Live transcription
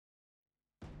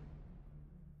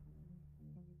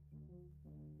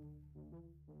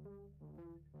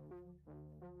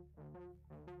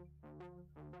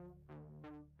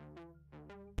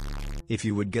If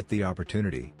you would get the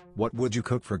opportunity, what would you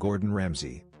cook for Gordon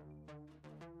Ramsay?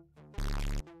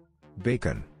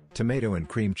 Bacon, tomato and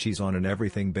cream cheese on an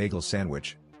everything bagel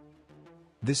sandwich.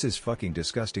 This is fucking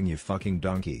disgusting, you fucking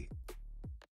donkey.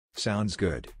 Sounds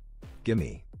good.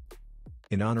 Gimme.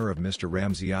 In honor of Mr.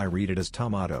 Ramsay, I read it as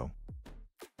tomato.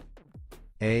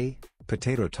 A.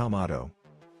 Potato tomato.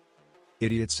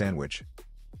 Idiot sandwich.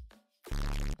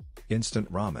 Instant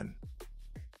ramen.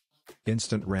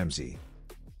 Instant Ramsay.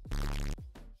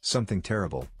 Something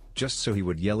terrible, just so he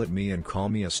would yell at me and call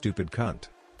me a stupid cunt.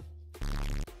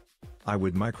 I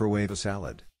would microwave a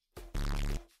salad.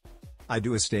 I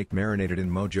do a steak marinated in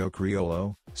mojo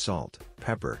criollo, salt,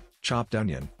 pepper, chopped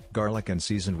onion, garlic and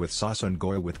seasoned with sauce and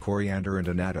goya with coriander and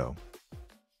annatto.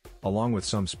 Along with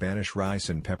some Spanish rice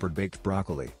and peppered baked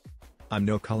broccoli. I'm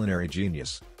no culinary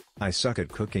genius. I suck at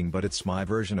cooking, but it's my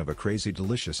version of a crazy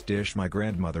delicious dish my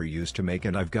grandmother used to make,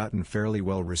 and I've gotten fairly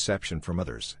well reception from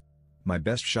others. My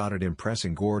best shot at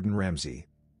impressing Gordon Ramsay.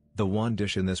 The one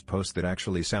dish in this post that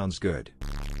actually sounds good.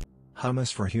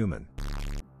 Hummus for human.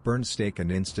 Burned steak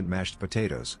and instant mashed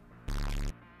potatoes.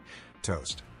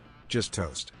 Toast. Just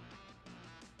toast.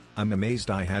 I'm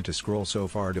amazed I had to scroll so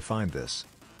far to find this.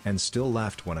 And still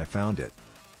laughed when I found it.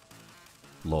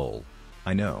 Lol.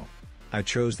 I know. I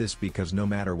chose this because no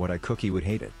matter what I cook he would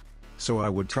hate it. So I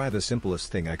would try the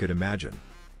simplest thing I could imagine.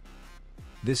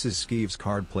 This is Skeeve's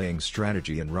card-playing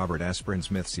strategy in Robert Asprin's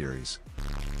myth series.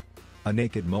 A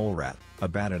naked mole rat, a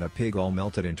bat and a pig all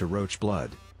melted into roach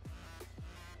blood.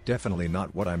 Definitely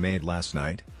not what I made last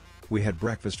night. We had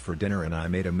breakfast for dinner and I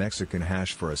made a Mexican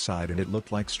hash for a side and it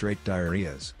looked like straight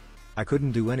diarrheas. I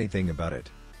couldn't do anything about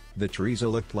it. The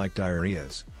chorizo looked like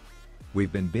diarrheas.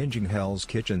 We've been binging Hell's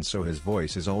Kitchen, so his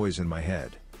voice is always in my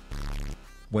head.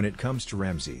 When it comes to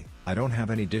Ramsay, I don't have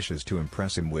any dishes to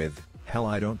impress him with. Hell,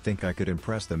 I don't think I could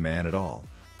impress the man at all.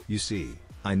 You see,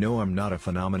 I know I'm not a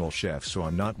phenomenal chef, so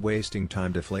I'm not wasting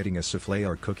time deflating a souffle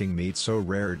or cooking meat so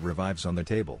rare it revives on the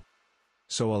table.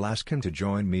 So I'll ask him to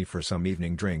join me for some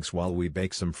evening drinks while we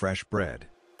bake some fresh bread.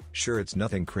 Sure, it's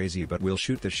nothing crazy, but we'll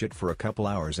shoot the shit for a couple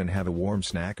hours and have a warm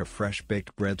snack of fresh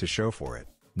baked bread to show for it.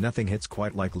 Nothing hits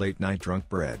quite like late night drunk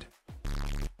bread.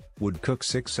 Would cook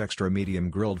 6 extra medium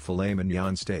grilled filet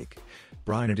mignon steak,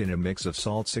 brine it in a mix of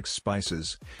salt, 6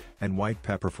 spices, and white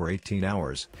pepper for 18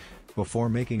 hours, before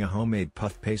making a homemade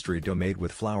puff pastry dough made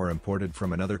with flour imported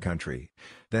from another country,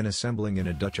 then assembling in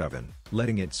a Dutch oven,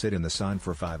 letting it sit in the sun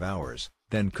for 5 hours,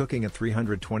 then cooking at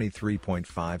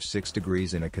 323.56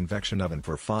 degrees in a convection oven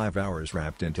for 5 hours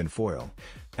wrapped in tin foil.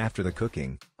 After the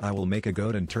cooking, I will make a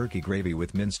goat and turkey gravy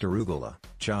with minced arugula,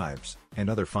 chives,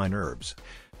 and other fine herbs.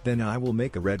 Then I will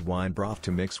make a red wine broth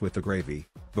to mix with the gravy,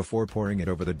 before pouring it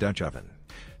over the Dutch oven.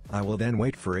 I will then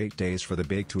wait for 8 days for the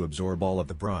bake to absorb all of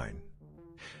the brine.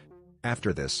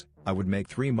 After this, I would make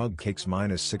 3 mug cakes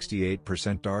minus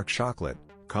 68% dark chocolate,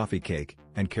 coffee cake,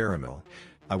 and caramel.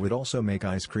 I would also make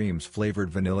ice creams flavored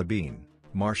vanilla bean,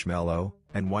 marshmallow,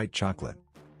 and white chocolate.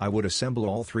 I would assemble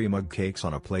all 3 mug cakes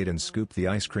on a plate and scoop the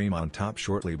ice cream on top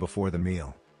shortly before the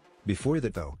meal. Before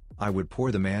that though, I would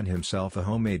pour the man himself a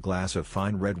homemade glass of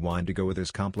fine red wine to go with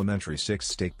his complimentary 6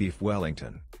 steak beef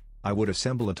Wellington. I would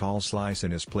assemble a tall slice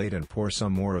in his plate and pour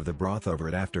some more of the broth over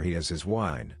it after he has his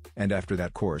wine, and after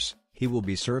that course, he will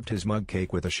be served his mug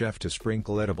cake with a chef to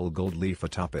sprinkle edible gold leaf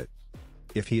atop it.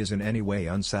 If he is in any way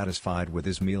unsatisfied with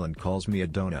his meal and calls me a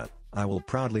donut, I will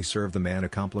proudly serve the man a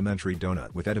complimentary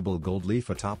donut with edible gold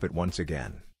leaf atop it once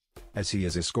again. As he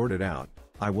is escorted out,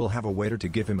 I will have a waiter to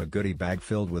give him a goodie bag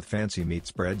filled with fancy meat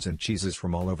spreads and cheeses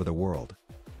from all over the world.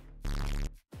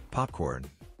 Popcorn.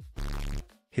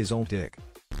 His old dick.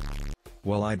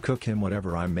 Well, I'd cook him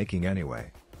whatever I'm making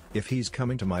anyway. If he's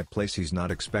coming to my place, he's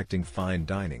not expecting fine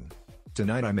dining.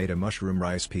 Tonight I made a mushroom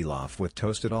rice pilaf with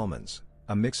toasted almonds,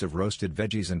 a mix of roasted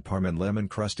veggies and parm and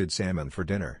lemon-crusted salmon for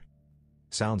dinner.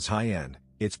 Sounds high-end.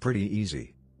 It's pretty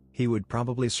easy. He would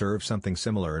probably serve something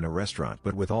similar in a restaurant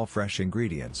but with all fresh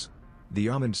ingredients. The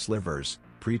almond slivers,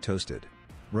 pre-toasted.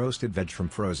 Roasted veg from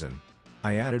frozen.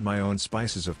 I added my own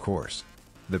spices, of course.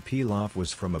 The pilaf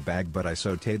was from a bag, but I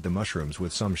sautéed the mushrooms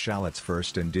with some shallots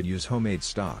first and did use homemade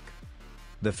stock.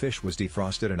 The fish was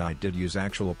defrosted and I did use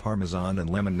actual parmesan and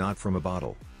lemon, not from a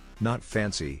bottle. Not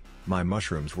fancy, my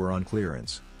mushrooms were on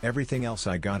clearance, everything else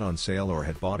I got on sale or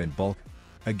had bought in bulk.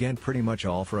 Again, pretty much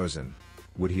all frozen.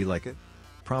 Would he like it?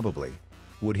 Probably.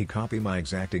 Would he copy my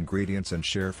exact ingredients and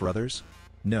share for others?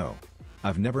 No.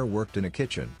 I've never worked in a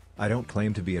kitchen, I don't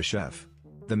claim to be a chef.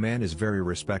 The man is very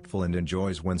respectful and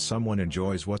enjoys when someone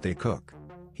enjoys what they cook.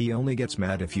 He only gets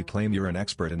mad if you claim you're an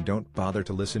expert and don't bother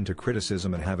to listen to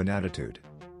criticism and have an attitude.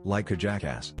 Like a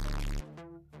jackass.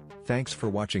 Thanks for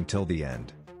watching till the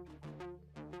end.